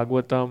 Shrimad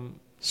Bhagavatam.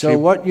 So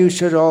what you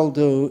should all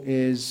do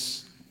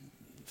is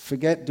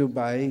forget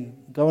Dubai,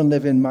 go and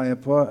live in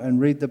Mayapur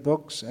and read the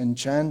books and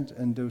chant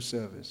and do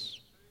service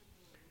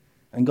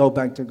and go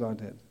back to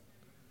Godhead.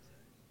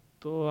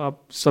 तो आप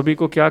सभी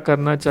को क्या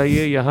करना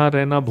चाहिए, यहाँ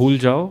रहना भूल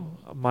जाओ,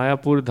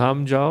 मायापुर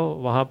धाम जाओ,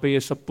 वहाँ पे ये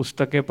सब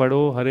पुस्तकें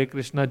पढ़ो, हरे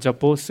कृष्णा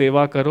जपो,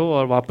 सेवा करो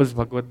और वापस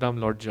भगवत धाम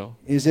लौट जाओ.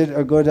 Is it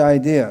a good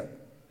idea?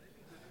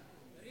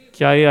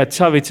 क्या ये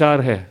अच्छा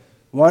विचार है?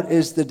 What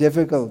is the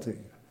difficulty?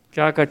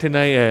 क्या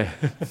कठिनाई है?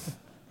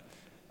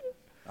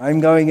 I'm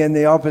going in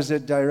the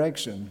opposite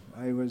direction.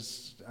 I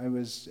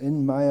was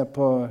in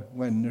Mayapur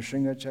when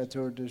Nrsimha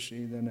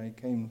Chaturdashi, then I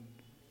came.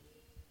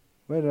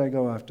 Where did I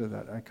go after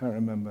that? I can't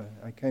remember.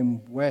 I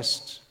came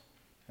west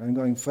I'm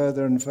going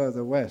further and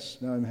further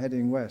west. Now I'm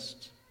heading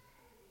west.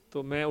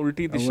 तो मैं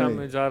उल्टी दिशा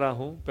में जा रहा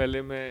हूँ.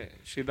 पहले मैं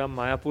श्रीधाम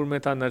मायापुर में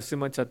था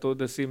नरसिम्हा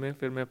चतुर्दशी में,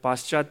 फिर मैं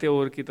पाश्चात्य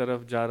ओर की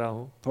तरफ जा रहा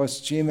हूँ.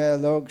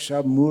 Paschime lok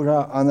shab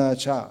mura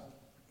anacha.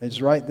 It's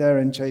right there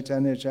in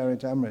Chaitanya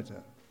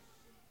Charitamrita.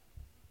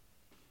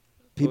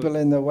 People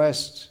in the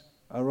West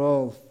are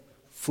all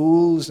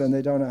fools and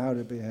they don't know how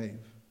to behave.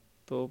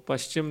 तो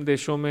पश्चिम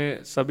देशों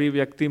में सभी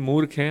व्यक्ति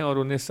मूर्ख हैं और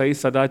उन्हें सही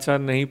सदाचार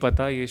नहीं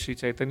पता. ये श्री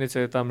चैतन्य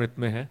चरितामृत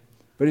में है.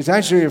 But it's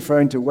actually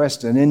referring to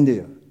Western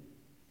India.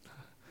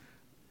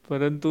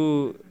 परंतु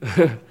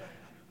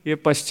ये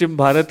पश्चिम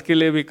भारत के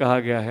लिए भी कहा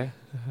गया है.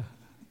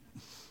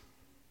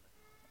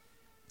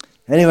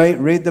 Anyway,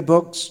 read the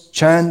books,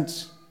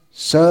 chant,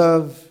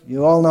 serve.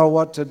 You all know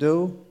what to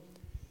do.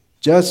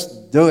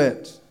 Just do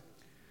it.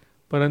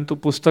 परंतु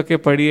पुस्तकें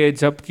पढ़िए,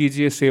 जप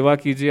कीजिए, सेवा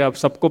कीजिए. आप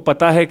सबको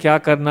पता है क्या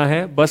करना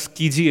है, बस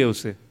कीजिए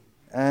उसे.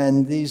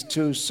 And these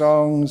two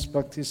songs,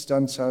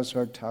 Bhaktivinodaand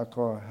Saraswati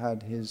Thakur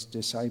had his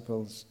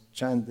disciples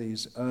chant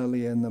these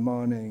early in the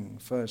morning,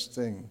 first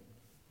thing.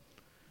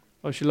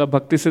 और श्रीला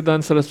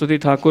भक्तिसिद्धांत सरस्वती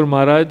ठाकुर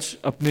महाराज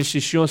अपने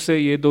शिष्यों से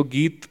ये दो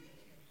गीत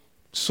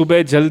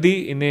सुबह जल्दी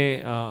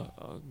इन्हें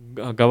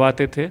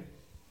गवाते थे.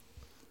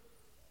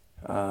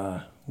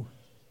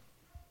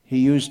 He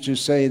used to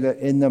say that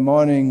in the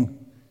morning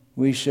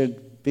we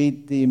should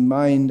beat the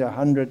mind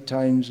 100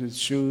 times with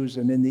shoes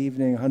and in the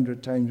evening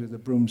 100 times with a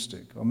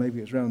broomstick. Or maybe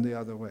it's round the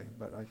other way.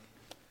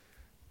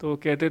 तो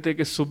कहते थे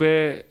कि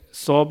सुबह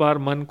 100 बार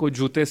मन को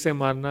जूते से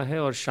मारना है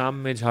और शाम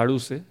में झाड़ू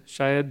से.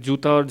 शायद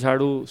जूता और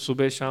झाड़ू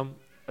सुबह शाम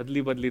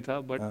अदली बदली था,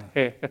 बट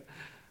है.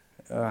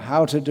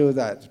 How to do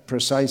that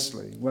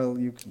precisely? Well,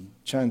 you can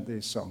chant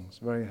these songs.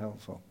 Very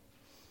helpful.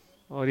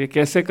 और ये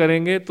कैसे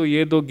करेंगे? तो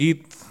ये दो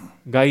गीत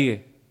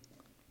गाइए.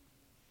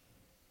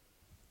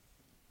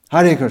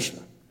 Hare Krishna.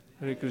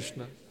 Hare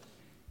Krishna.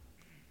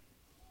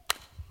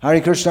 Hare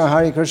Krishna,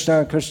 Hare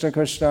Krishna, Krishna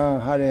Krishna,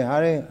 Hare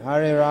Hare,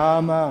 Hare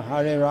Rama,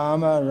 Hare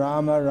Rama,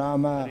 Rama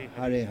Rama,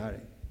 Hare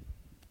Hare.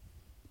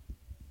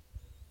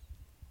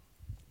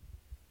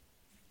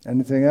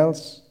 Anything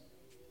else?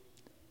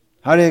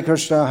 Hare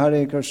Krishna,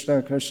 Hare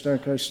Krishna, Krishna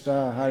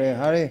Krishna, Hare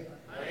Hare,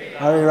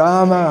 Hare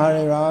Rama,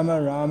 Hare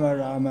Rama, Rama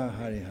Rama,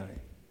 Hare Hare.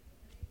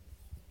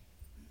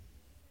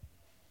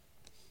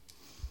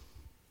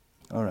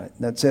 All right,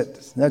 that's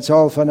it. That's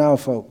all for now,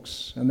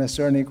 folks, unless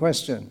there are any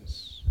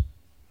questions.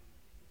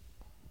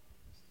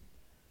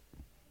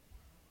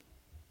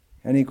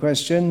 Any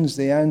questions?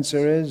 The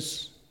answer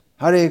is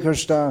Hare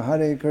Krishna,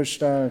 Hare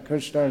Krishna,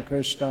 Krishna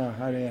Krishna,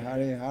 Hare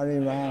Hare, Hare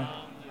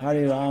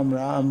Ram,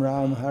 Ram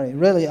Ram, Hare.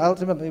 Really,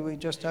 ultimately, we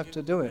just have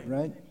to do it,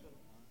 right?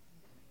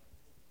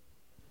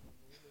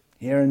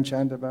 Hear and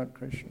chant about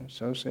Krishna,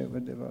 associate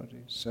with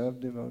devotees, serve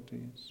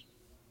devotees.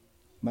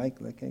 Mike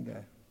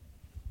lekega.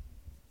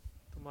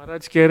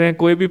 महाराज कह रहे हैं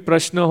कोई भी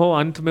प्रश्न हो,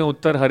 अंत में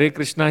उत्तर हरे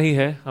कृष्णा ही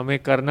है. हमें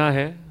करना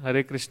है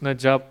हरे कृष्णा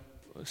जप,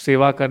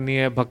 सेवा करनी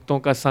है, भक्तों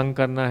का संग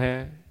करना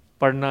है,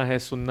 पढ़ना है,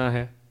 सुनना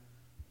है.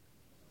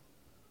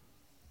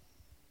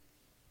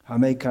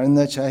 हमें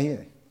करना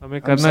चाहिए.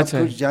 हमें करना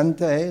चाहिए. कुछ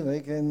जानते हैं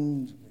लेकिन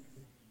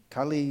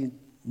खाली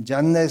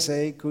जानने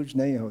से कुछ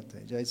नहीं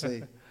होते.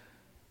 जैसे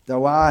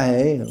दवा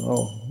है,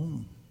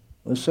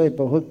 उससे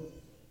बहुत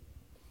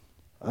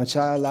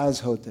अच्छा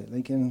इलाज होते,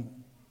 लेकिन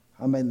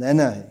हमें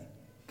लेना है.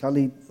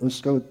 खाली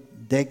उसको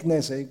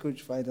देखने से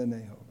कुछ फायदा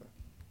नहीं होगा.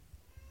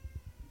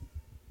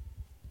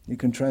 You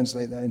can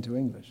translate that into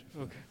English.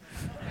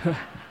 Okay.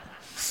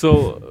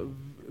 So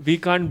we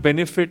can't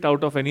benefit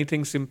out of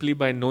anything simply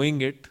by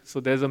knowing it. So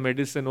there's a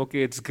medicine,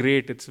 okay, it's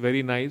great, it's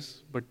very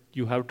nice, but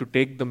you have to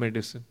take the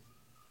medicine.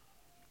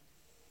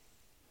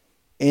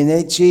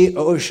 Inechi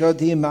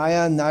oshadhi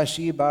maya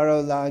nashi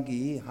baro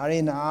lagi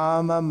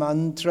harinama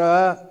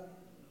mantra.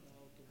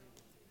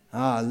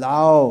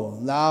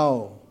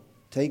 Lao.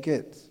 Take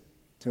it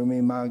to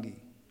me, Magi.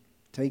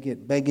 Take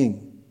it,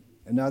 begging.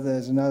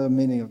 There's another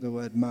meaning of the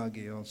word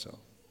Magi also,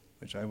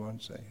 which I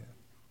won't say here.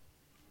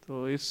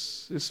 तो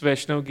इस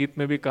वैष्णव गीत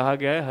में भी कहा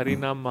गया है हरि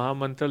नाम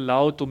महामंत्र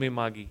लाओ तुम्हें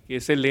मागी.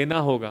 इसे लेना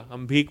होगा.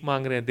 हम भीख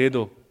मांग रहे हैं, दे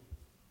दो.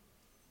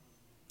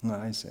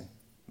 I say,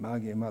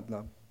 Magi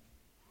matlab.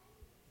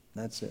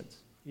 That's it.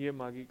 ये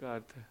मागी का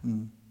अर्थ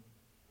है.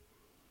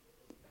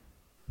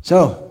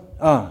 So,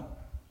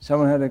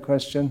 someone had a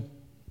question?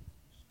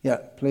 Yeah,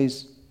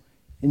 please.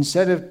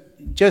 Instead of,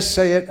 just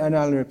say it and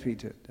I'll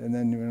repeat it. And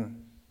then you know.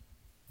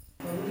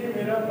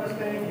 मेरा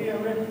प्रश्न है कि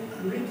हमें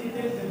बुरी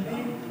चीजें जल्दी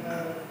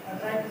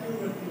अट्रैक्ट क्यों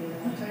करती हैं?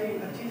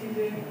 अच्छी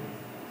चीजें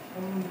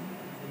हम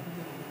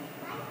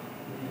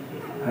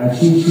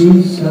अच्छी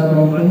चीज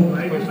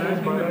Why is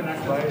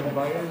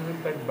it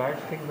that bad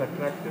things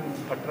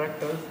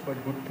attract us but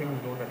good things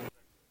don't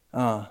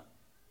attract?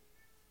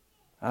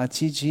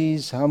 अच्छी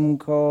चीज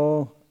हमको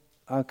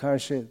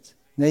आकर्षित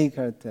नहीं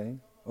करते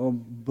और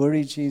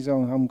बुरी चीजों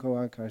हमको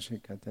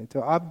आकर्षित करते हैं. तो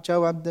आप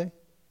जवाब दें,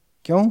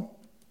 क्यों?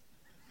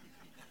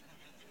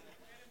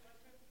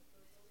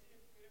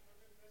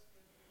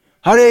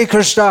 हरे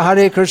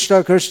कृष्णा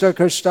कृष्णा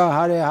कृष्णा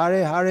हरे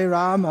हरे, हरे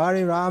राम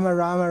राम,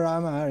 राम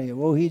राम, हरे.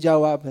 वो ही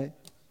जवाब है.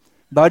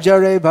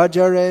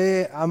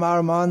 भजरे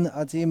अमर मन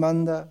अति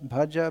मंद,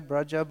 भज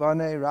ब्रज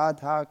बने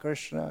राधा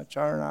कृष्ण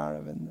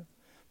चरणारविंद,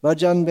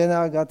 भजन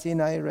बिना गति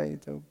नहीं रही।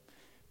 तो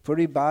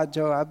पूरी बात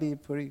जो अभी,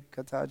 पूरी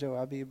कथा जो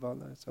अभी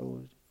बोला,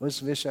 तो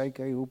उस विषय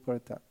के ऊपर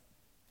था।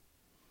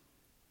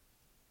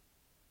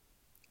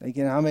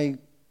 लेकिन हमें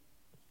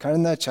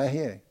करना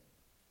चाहिए,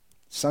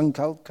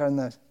 संकल्प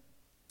करना।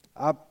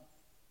 आप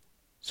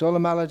 16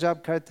 माला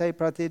जाप करते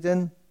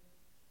प्रतिदिन,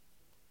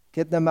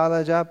 कितना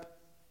माला जाप?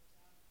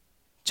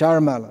 4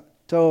 माला।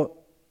 तो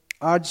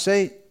आज से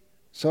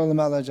 16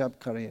 माला जाप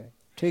करिए,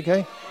 ठीक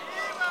है?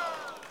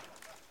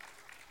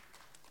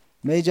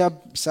 मैं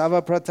जब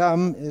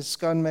सर्वप्रथम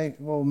इस्कॉन में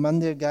वो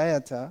मंदिर गया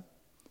था,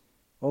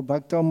 वो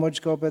भक्तों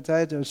मुझको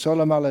बताए तो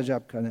 16 माला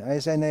जाप करने।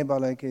 ऐसे नहीं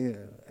बोला कि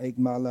 1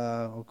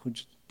 माला और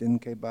कुछ दिन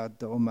के बाद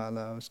 2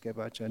 माला, उसके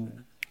बाद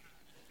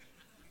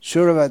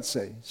शुरुआत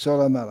से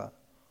 16 माला।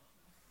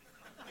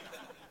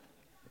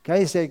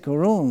 कैसे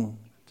करूं?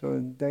 तो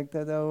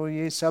देखता था वो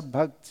ये सब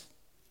भक्त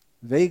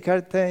वे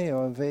करते हैं,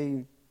 और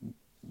वे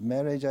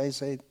मेरे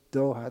जैसे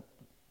 2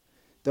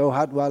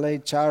 हाथ वाले,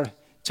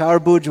 4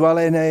 भुज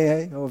वाले नहीं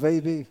है, और वे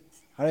भी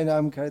हरे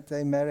नाम करते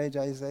हैं मेरे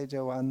जैसे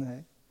जवान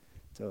है।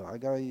 तो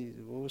अगर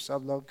वो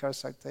सब लोग कर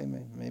सकते हैं,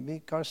 मैं भी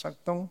कर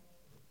सकता हूँ।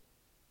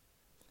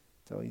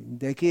 तो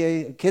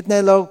देखिए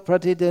कितने लोग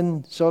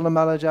प्रतिदिन 16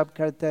 माला जाप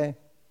करते हैं,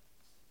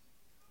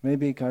 मैं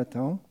भी करता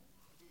हूँ।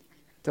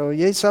 तो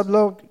ये सब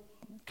लोग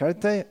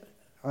करते हैं,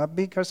 आप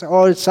भी कर सकते।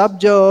 और सब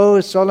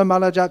जो 16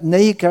 माला जाप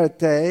नहीं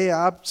करते,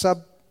 आप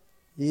सब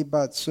ये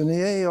बात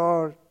सुनिए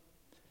और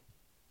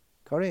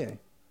करिए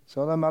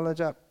 16 माला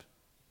जाप,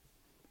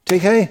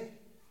 ठीक है?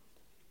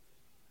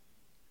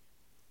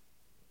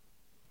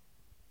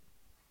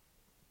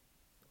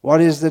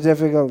 What is the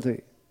difficulty?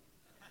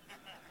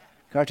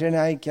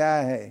 कठिनाई क्या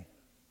है?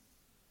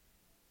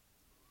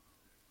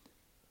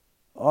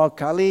 और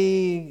खाली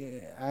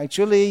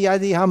एक्चुअली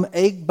यदि हम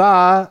एक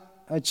बार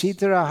अच्छी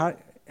तरह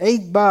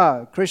एक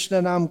बार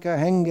कृष्ण नाम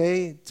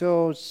कहेंगे,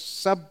 तो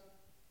सब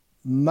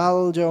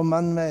मल जो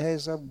मन में है,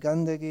 सब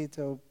गंदगी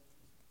तो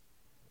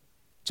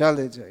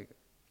चले जाएगा,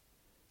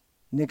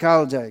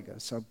 निकाल जाएगा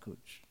सब कुछ।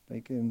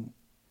 लेकिन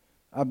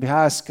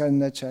अभ्यास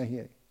करना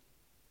चाहिए,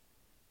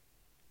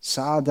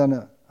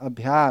 साधना,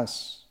 अभ्यास।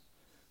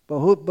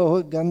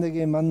 बहुत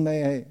गंदगी मन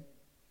में है,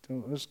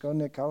 तो उसको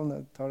निकालना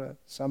थोड़ा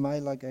समय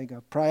लगेगा,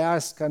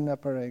 प्रयास करना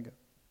पड़ेगा।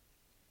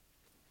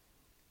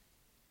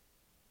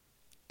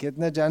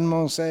 कितने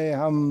जन्मों से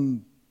हम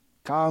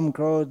काम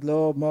क्रोध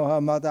लोभ मोह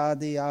मद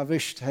आदि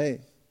आविष्ट है,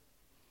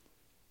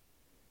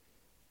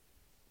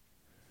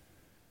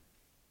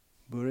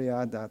 बुरी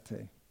आदत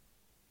है,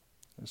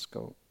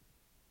 उसको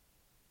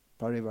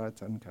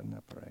परिवर्तन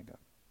करना पड़ेगा।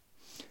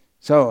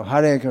 So,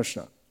 Hare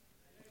Krishna.